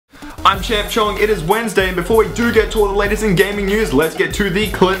I'm Champ Chong, it is Wednesday, and before we do get to all the latest in gaming news, let's get to the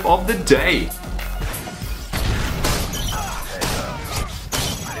clip of the day.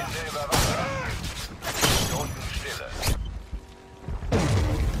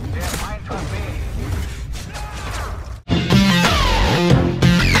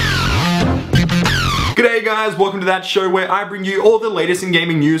 G'day guys, welcome to that show where I bring you all the latest in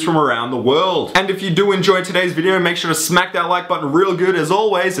gaming news from around the world. And if you do enjoy today's video, make sure to smack that like button real good as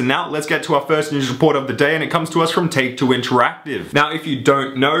always. And now let's get to our first news report of the day, and it comes to us from Take-Two Interactive. Now if you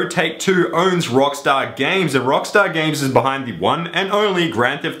don't know, Take-Two owns Rockstar Games, and Rockstar Games is behind the one and only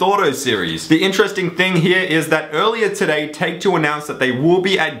Grand Theft Auto series. The interesting thing here is that earlier today, Take-Two announced that they will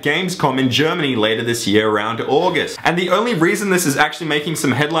be at Gamescom in Germany later this year around August. And the only reason this is actually making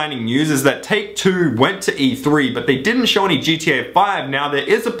some headlining news is that Take-Two went to E3, but they didn't show any GTA 5. Now there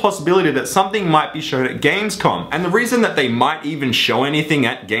is a possibility that something might be shown at Gamescom. And the reason that they might even show anything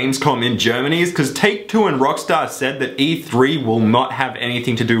at Gamescom in Germany is because Take-Two and Rockstar said that E3 will not have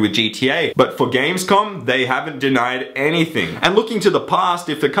anything to do with GTA. But for Gamescom, they haven't denied anything. And looking to the past,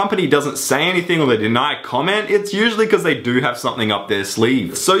 if the company doesn't say anything or they deny comment, it's usually because they do have something up their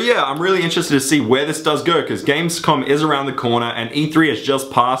sleeve. So yeah, I'm really interested to see where this does go, because Gamescom is around the corner and E3 has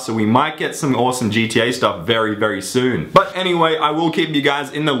just passed, so we might get some awesome GTA stuff very soon. But anyway, I will keep you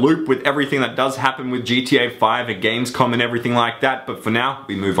guys in the loop with everything that does happen with GTA 5 and Gamescom and everything like that, but for now,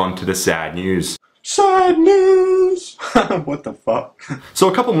 we move on to the sad news. Sad news! What the fuck? So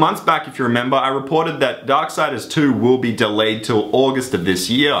a couple months back, if you remember, I reported that Darksiders 2 will be delayed till August of this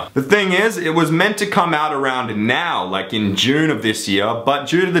year. The thing is, it was meant to come out around now, like in June of this year, but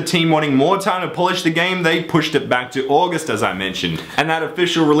due to the team wanting more time to polish the game, they pushed it back to August, as I mentioned. And that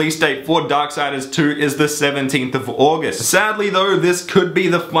official release date for Darksiders 2 is the 17th of August. Sadly though, this could be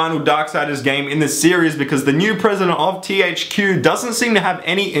the final Darksiders game in the series because the new president of THQ doesn't seem to have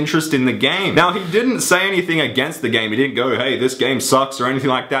any interest in the game. Now, he didn't say anything against the game. He didn't go, hey, this game sucks or anything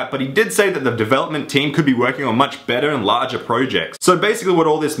like that, but he did say that the development team could be working on much better and larger projects. So basically what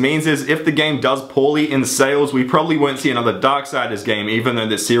all this means is if the game does poorly in sales, we probably won't see another Darksiders game, even though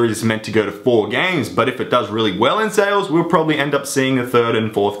the series is meant to go to 4 games. But if it does really well in sales, we'll probably end up seeing a 3rd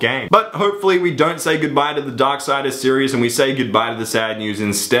and 4th game. But hopefully we don't say goodbye to the Darksiders series and we say goodbye to the sad news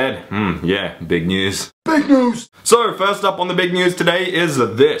instead. Yeah, big news. Big news! So first up on the big news today is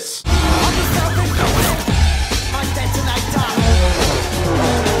this.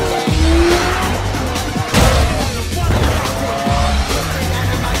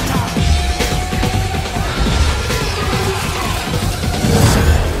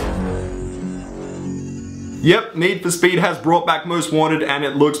 Yep, Need for Speed has brought back Most Wanted and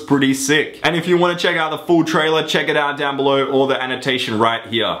it looks pretty sick. And if you want to check out the full trailer, check it out down below or the annotation right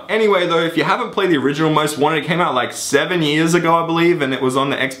here. Anyway though, if you haven't played the original Most Wanted, it came out like 7 years ago I believe, and it was on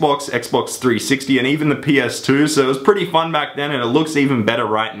the Xbox 360 and even the PS2, so it was pretty fun back then and it looks even better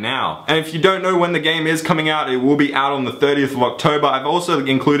right now. And if you don't know when the game is coming out, it will be out on the 30th of October. I've also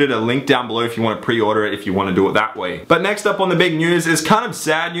included a link down below if you want to pre-order it if you want to do it that way. But next up on the big news is kind of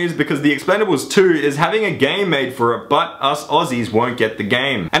sad news because The Expendables 2 is having a game made for it, but us Aussies won't get the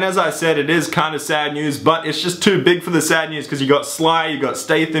game. And as I said, it is kind of sad news, but it's just too big for the sad news because you got Sly, you got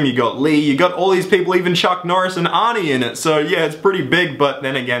Statham, you got Lee, you got all these people, even Chuck Norris and Arnie in it. So yeah, it's pretty big, but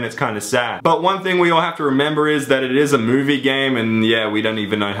then again, it's kind of sad. But one thing we all have to remember is that it is a movie game, and yeah, we don't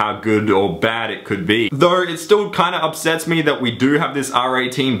even know how good or bad it could be. Though it still kind of upsets me that we do have this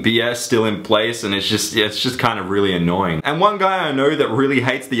R18 BS still in place, and it's just kind of really annoying. And one guy I know that really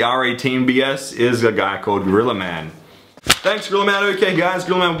hates the R18 BS is a guy called Gorilla Man. Thanks Gorilla Man. Okay guys,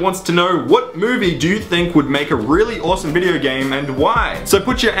 Gorilla Man wants to know, what movie do you think would make a really awesome video game and why? So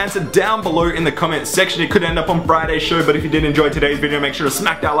put your answer down below in the comments section. It could end up on Friday's show, but if you did enjoy today's video, make sure to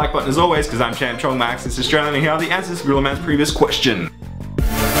smack that like button as always, because I'm Champ Chong, my accent's Australian, and here are the answers to Gorilla Man's previous question.